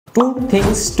Two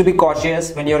things to be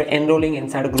cautious when you're enrolling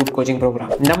inside a group coaching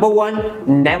program. Number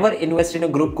one, never invest in a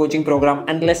group coaching program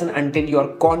unless and until you're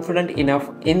confident enough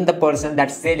in the person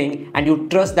that's selling and you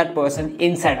trust that person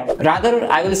inside out. Rather,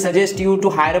 I will suggest you to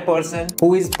hire a person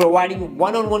who is providing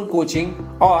one-on-one coaching,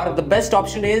 or the best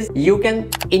option is you can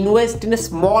invest in a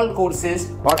small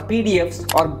courses or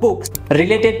PDFs or books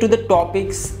related to the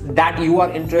topics that you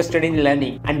are interested in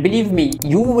learning. And believe me,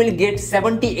 you will get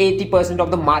 70-80%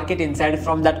 of the market insight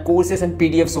from that courses and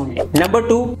PDFs only. Number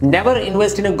two, never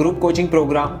invest in a group coaching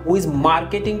program who is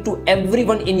marketing to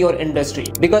everyone in your industry,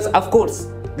 because of course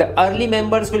the early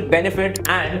members will benefit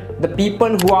and the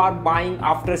people who are buying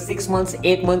after 6 months,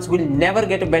 8 months will never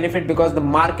get a benefit because the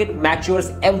market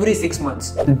matures every 6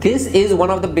 months. This is one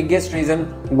of the biggest reason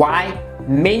why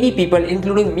many people,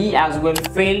 including me as well,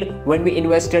 failed when we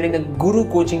invested in the guru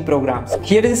coaching programs.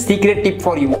 Here is a secret tip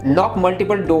for you: knock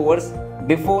multiple doors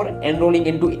before enrolling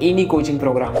into any coaching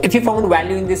program. If you found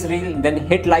value in this reel, then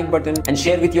hit like button and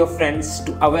share with your friends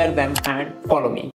to aware them and follow me.